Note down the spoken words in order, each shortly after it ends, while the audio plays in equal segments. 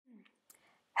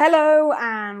Hello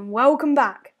and welcome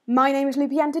back. My name is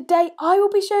Loopy and today I will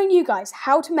be showing you guys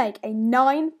how to make a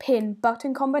 9-pin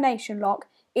button combination lock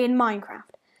in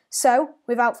Minecraft. So,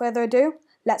 without further ado,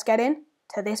 let's get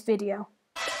into this video.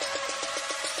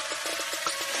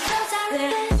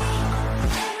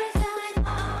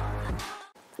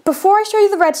 Before I show you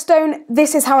the redstone,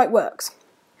 this is how it works.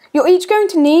 You're each going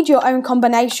to need your own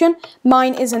combination.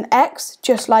 Mine is an X,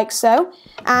 just like so,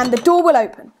 and the door will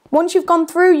open. Once you've gone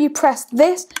through, you press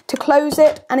this to close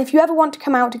it, and if you ever want to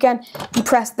come out again, you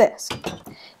press this.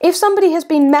 If somebody has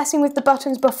been messing with the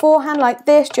buttons beforehand like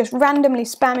this, just randomly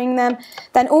spamming them,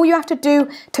 then all you have to do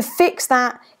to fix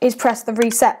that is press the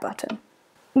reset button.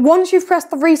 Once you've pressed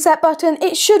the reset button,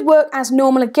 it should work as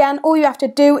normal again. All you have to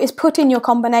do is put in your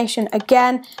combination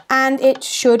again, and it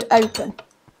should open.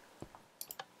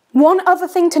 One other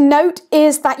thing to note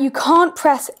is that you can't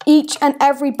press each and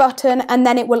every button and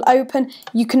then it will open.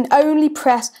 You can only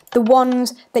press the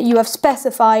ones that you have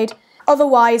specified,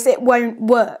 otherwise it won't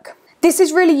work. This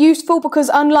is really useful because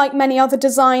unlike many other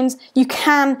designs, you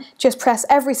can just press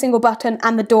every single button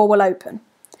and the door will open.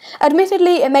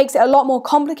 Admittedly, it makes it a lot more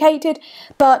complicated,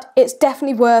 but it's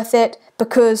definitely worth it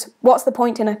because what's the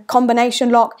point in a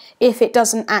combination lock if it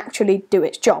doesn't actually do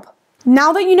its job?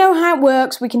 Now that you know how it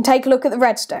works, we can take a look at the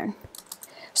redstone.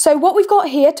 So what we've got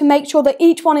here to make sure that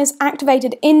each one is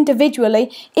activated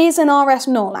individually is an RS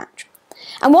NOR latch.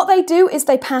 And what they do is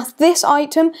they pass this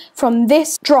item from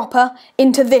this dropper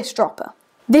into this dropper.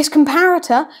 This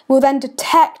comparator will then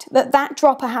detect that that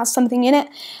dropper has something in it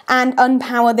and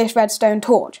unpower this redstone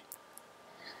torch.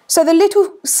 So the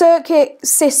little circuit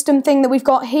system thing that we've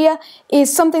got here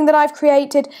is something that I've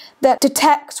created that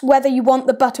detects whether you want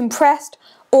the button pressed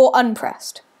or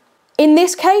unpressed. In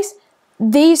this case,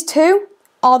 these two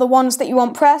are the ones that you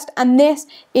want pressed, and this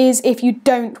is if you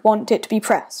don't want it to be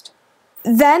pressed.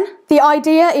 Then the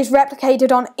idea is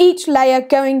replicated on each layer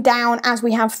going down as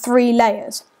we have 3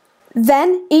 layers.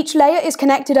 Then each layer is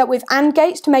connected up with AND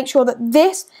gates to make sure that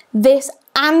this,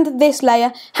 and this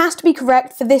layer has to be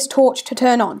correct for this torch to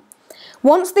turn on.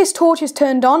 Once this torch is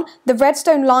turned on, the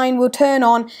redstone line will turn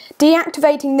on,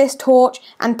 deactivating this torch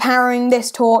and powering this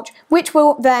torch, which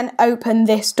will then open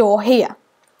this door here.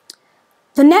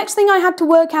 The next thing I had to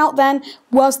work out then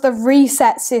was the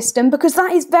reset system, because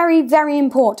that is very, very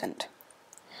important.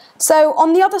 So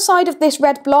on the other side of this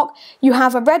red block, you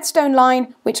have a redstone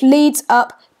line which leads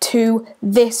up to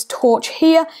this torch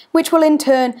here, which will in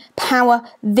turn power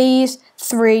these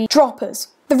 3 droppers.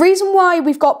 The reason why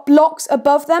we've got blocks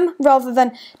above them rather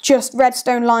than just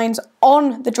redstone lines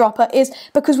on the dropper is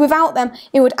because without them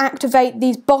it would activate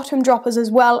these bottom droppers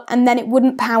as well, and then it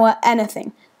wouldn't power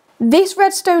anything. This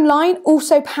redstone line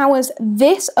also powers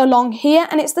this along here,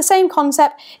 and it's the same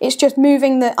concept, it's just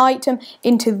moving the item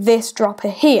into this dropper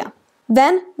here.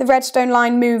 Then the redstone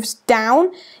line moves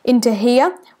down into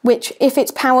here, which if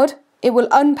it's powered, it will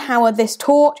unpower this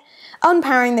torch,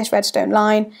 unpowering this redstone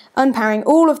line, unpowering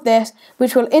all of this,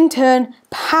 which will in turn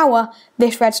power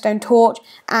this redstone torch,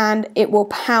 and it will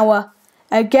power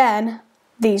again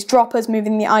these droppers,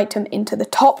 moving the item into the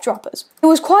top droppers. It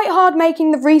was quite hard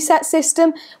making the reset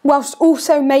system whilst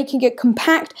also making it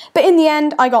compact, but in the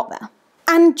end I got there.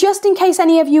 And just in case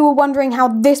any of you were wondering how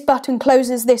this button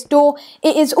closes this door,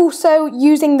 it is also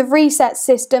using the reset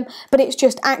system, but it's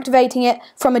just activating it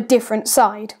from a different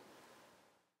side.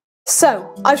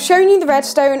 So, I've shown you the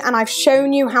redstone and I've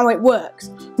shown you how it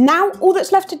works. Now, all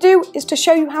that's left to do is to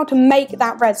show you how to make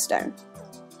that redstone.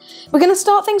 We're going to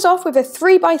start things off with a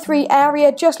 3x3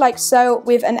 area, just like so,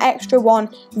 with an extra one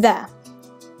there.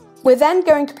 We're then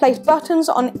going to place buttons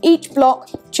on each block,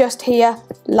 just here,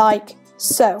 like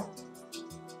so.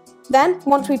 Then,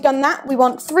 once we've done that, we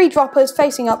want 3 droppers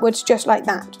facing upwards, just like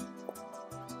that.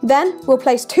 Then, we'll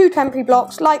place 2 temporary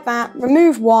blocks like that,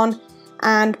 remove 1,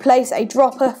 and place a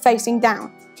dropper facing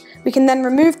down. We can then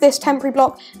remove this temporary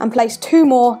block and place 2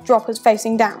 more droppers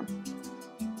facing down.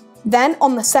 Then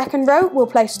on the second row, we'll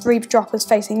place 3 droppers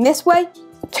facing this way,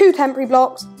 2 temporary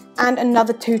blocks, and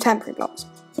another 2 temporary blocks.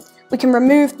 We can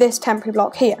remove this temporary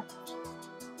block here.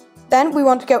 Then we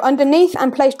want to go underneath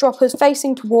and place droppers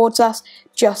facing towards us,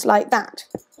 just like that.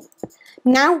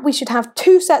 Now we should have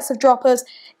 2 sets of droppers,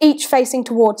 each facing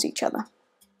towards each other.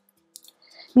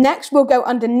 Next, we'll go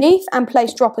underneath and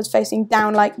place droppers facing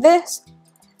down like this,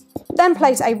 then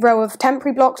place a row of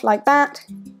temporary blocks like that,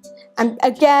 and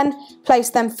again, place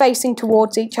them facing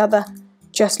towards each other,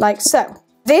 just like so.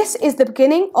 This is the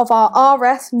beginning of our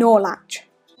RS NOR latch.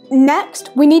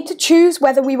 Next, we need to choose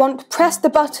whether we want to press the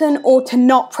button or to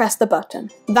not press the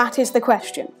button. That is the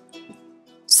question.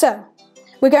 So,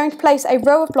 we're going to place a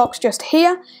row of blocks just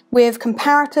here, with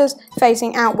comparators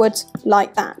facing outwards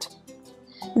like that.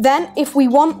 Then if we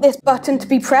want this button to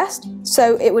be pressed,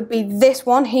 so it would be this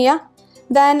one here,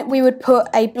 then we would put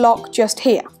a block just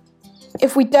here.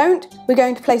 If we don't, we're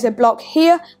going to place a block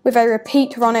here with a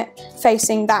repeater on it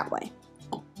facing that way.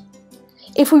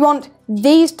 If we want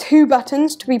these two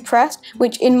buttons to be pressed,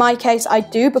 which in my case I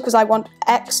do because I want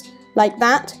X like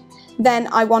that, then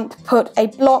I want to put a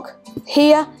block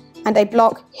here and a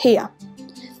block here.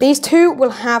 These two will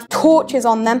have torches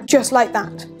on them just like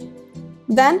that.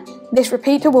 Then this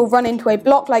repeater will run into a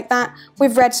block like that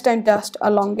with redstone dust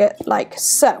along it like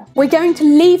so. We're going to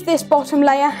leave this bottom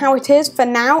layer how it is for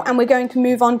now, and we're going to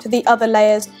move on to the other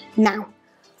layers now.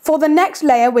 For the next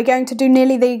layer, we're going to do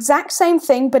nearly the exact same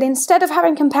thing, but instead of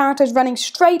having comparators running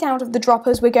straight out of the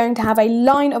droppers, we're going to have a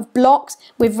line of blocks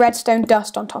with redstone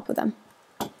dust on top of them.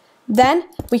 Then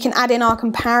we can add in our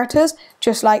comparators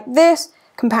just like this,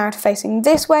 comparator facing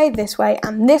this way,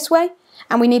 and this way.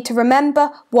 And we need to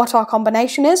remember what our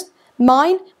combination is.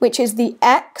 Mine, which is the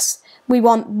X, we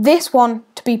want this one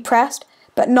to be pressed,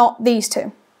 but not these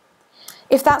two.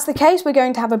 If that's the case, we're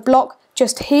going to have a block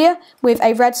just here with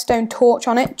a redstone torch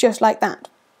on it, just like that.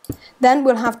 Then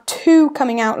we'll have two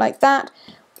coming out like that,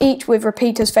 each with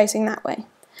repeaters facing that way.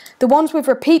 The ones with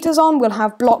repeaters on will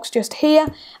have blocks just here,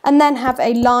 and then have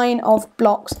a line of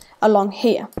blocks along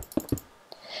here.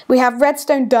 We have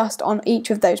redstone dust on each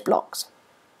of those blocks.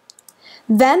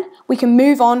 Then we can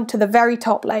move on to the very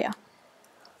top layer.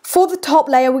 For the top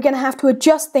layer, we're going to have to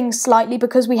adjust things slightly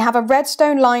because we have a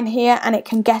redstone line here and it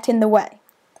can get in the way.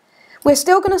 We're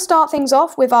still going to start things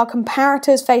off with our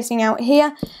comparators facing out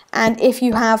here, and if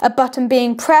you have a button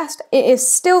being pressed, it is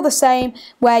still the same,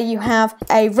 where you have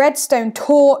a redstone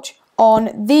torch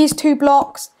on these two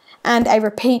blocks and a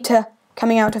repeater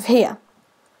coming out of here.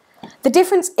 The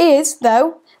difference is,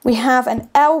 though, we have an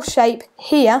L shape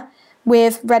here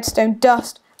with redstone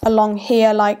dust along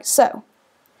here like so.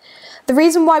 The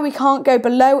reason why we can't go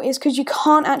below is because you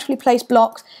can't actually place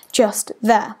blocks just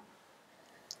there.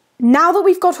 Now that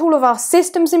we've got all of our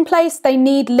systems in place, they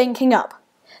need linking up.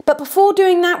 But before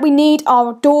doing that, we need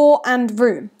our door and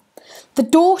room. The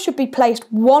door should be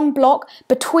placed one block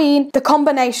between the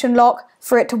combination lock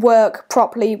for it to work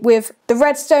properly with the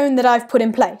redstone that I've put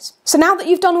in place. So now that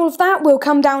you've done all of that, we'll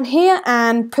come down here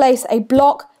and place a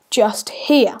block just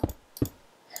here.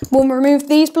 We'll remove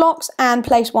these blocks and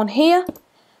place one here,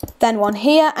 then one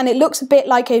here, and it looks a bit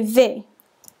like a V.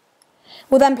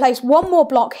 We'll then place one more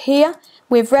block here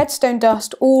with redstone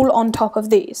dust all on top of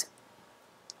these.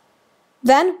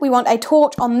 Then we want a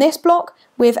torch on this block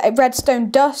with a redstone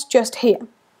dust just here.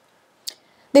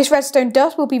 This redstone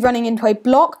dust will be running into a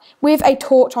block with a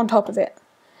torch on top of it.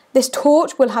 This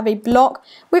torch will have a block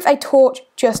with a torch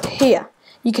just here.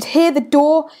 You could hear the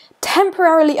door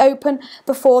temporarily open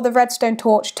before the redstone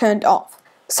torch turned off.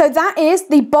 So that is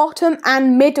the bottom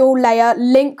and middle layer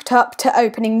linked up to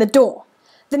opening the door.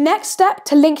 The next step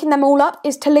to linking them all up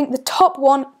is to link the top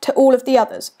one to all of the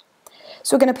others.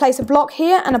 So we're going to place a block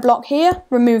here and a block here,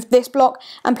 remove this block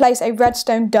and place a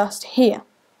redstone dust here.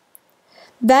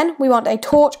 Then we want a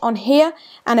torch on here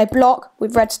and a block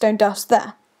with redstone dust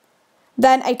there.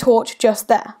 Then a torch just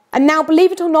there. And now,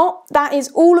 believe it or not, that is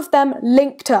all of them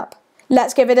linked up.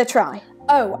 Let's give it a try.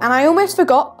 Oh, and I almost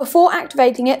forgot, before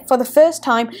activating it for the first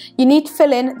time, you need to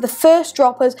fill in the first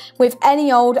droppers with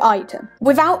any old item.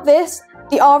 Without this,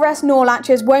 the RS NOR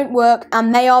latches won't work,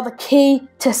 and they are the key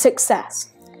to success.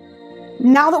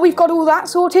 Now that we've got all that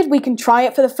sorted, we can try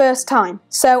it for the first time.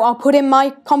 So I'll put in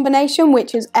my combination,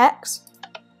 which is X.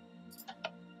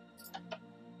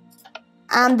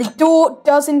 And the door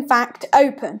does in fact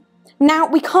open. Now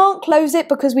we can't close it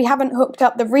because we haven't hooked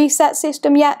up the reset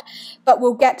system yet, but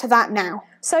we'll get to that now.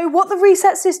 So what the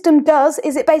reset system does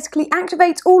is it basically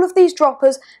activates all of these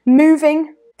droppers,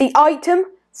 moving the item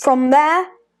from there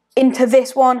into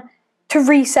this one to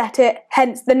reset it,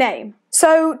 hence the name.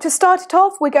 So to start it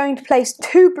off, we're going to place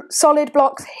two solid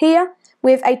blocks here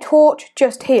with a torch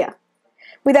just here.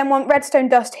 We then want redstone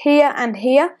dust here and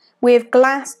here with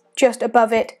glass just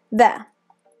above it there.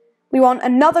 We want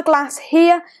another glass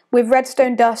here with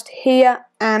redstone dust here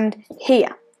and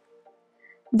here.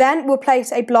 Then we'll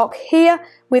place a block here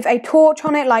with a torch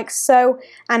on it like so,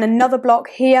 and another block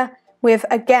here with,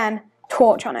 again,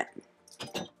 torch on it.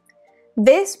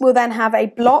 This will then have a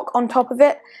block on top of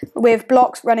it with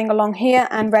blocks running along here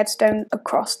and redstone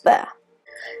across there.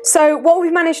 So what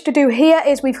we've managed to do here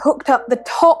is we've hooked up the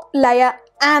top layer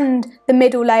and the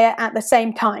middle layer at the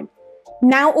same time.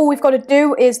 Now all we've got to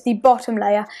do is the bottom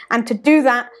layer, and to do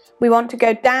that we want to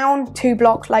go down 2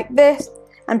 blocks like this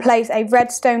and place a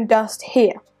redstone dust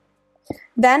here.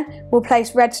 Then we'll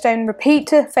place redstone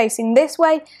repeater facing this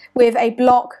way with a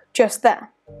block just there.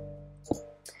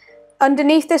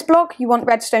 underneath this block you want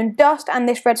redstone dust, and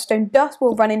this redstone dust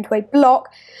will run into a block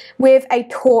with a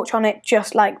torch on it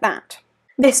just like that.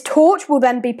 This torch will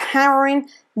then be powering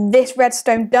this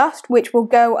redstone dust, which will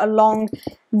go along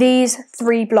these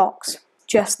 3 blocks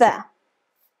just there.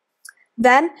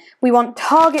 Then we want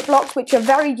target blocks, which are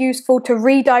very useful to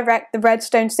redirect the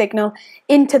redstone signal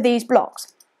into these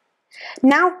blocks.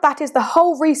 Now that is the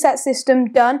whole reset system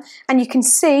done, and you can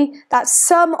see that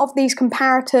some of these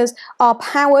comparators are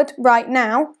powered right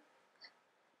now,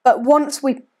 but once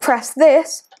we press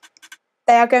this,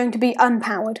 they are going to be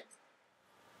unpowered.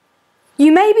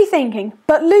 You may be thinking,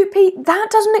 but Loopy, that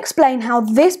doesn't explain how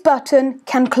this button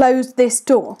can close this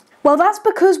door. Well, that's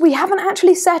because we haven't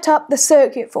actually set up the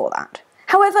circuit for that.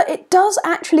 However, it does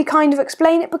actually kind of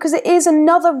explain it, because it is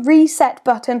another reset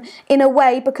button in a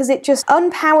way, because it just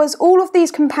unpowers all of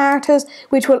these comparators,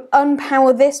 which will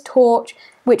unpower this torch,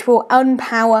 which will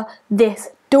unpower this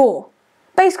door.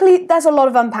 Basically, there's a lot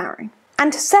of unpowering.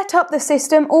 And to set up the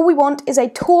system, all we want is a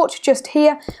torch just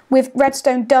here with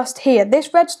redstone dust here.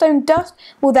 This redstone dust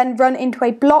will then run into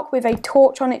a block with a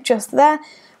torch on it just there,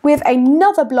 with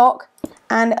another block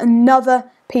and another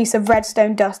piece of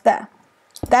redstone dust there.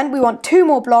 Then we want 2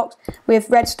 more blocks with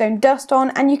redstone dust on,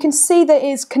 and you can see that it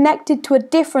is connected to a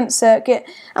different circuit,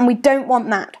 and we don't want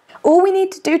that. All we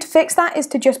need to do to fix that is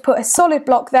to just put a solid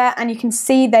block there, and you can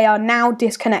see they are now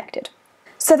disconnected.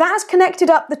 So that has connected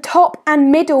up the top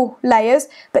and middle layers,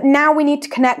 but now we need to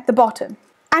connect the bottom.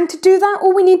 And to do that,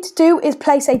 all we need to do is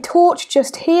place a torch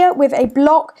just here with a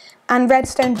block and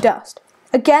redstone dust.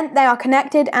 Again, they are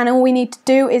connected, and all we need to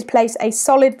do is place a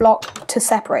solid block to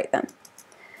separate them.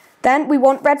 Then we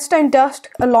want redstone dust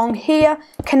along here,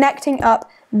 connecting up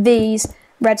these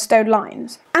redstone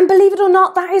lines. And believe it or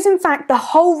not, that is in fact the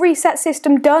whole reset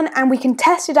system done, and we can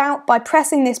test it out by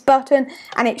pressing this button,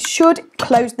 and it should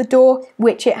close the door,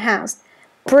 which it has.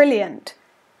 Brilliant.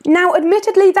 Now,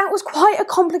 admittedly, that was quite a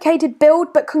complicated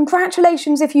build, but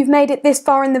congratulations if you've made it this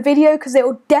far in the video, because it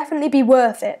will definitely be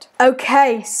worth it.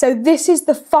 Okay, so this is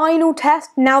the final test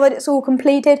now that it's all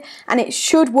completed, and it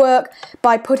should work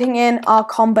by putting in our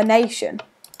combination.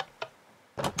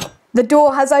 The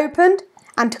door has opened,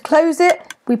 and to close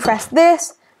it, we press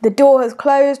this, the door has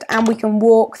closed, and we can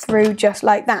walk through just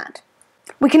like that.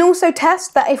 We can also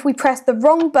test that if we press the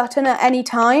wrong button at any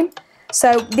time,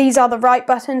 so these are the right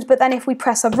buttons, but then if we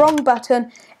press a wrong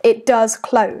button, it does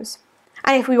close.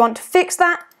 And if we want to fix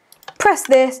that, press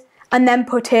this and then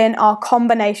put in our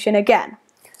combination again.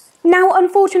 Now,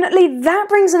 unfortunately, that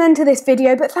brings an end to this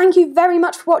video, but thank you very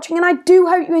much for watching, and I do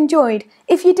hope you enjoyed.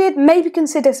 If you did, maybe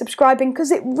consider subscribing,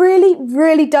 because it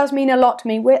really does mean a lot to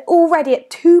me. We're already at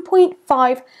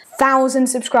 2.5 thousand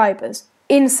subscribers.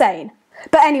 Insane.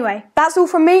 But anyway, that's all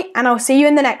from me, and I'll see you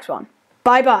in the next one.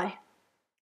 Bye bye.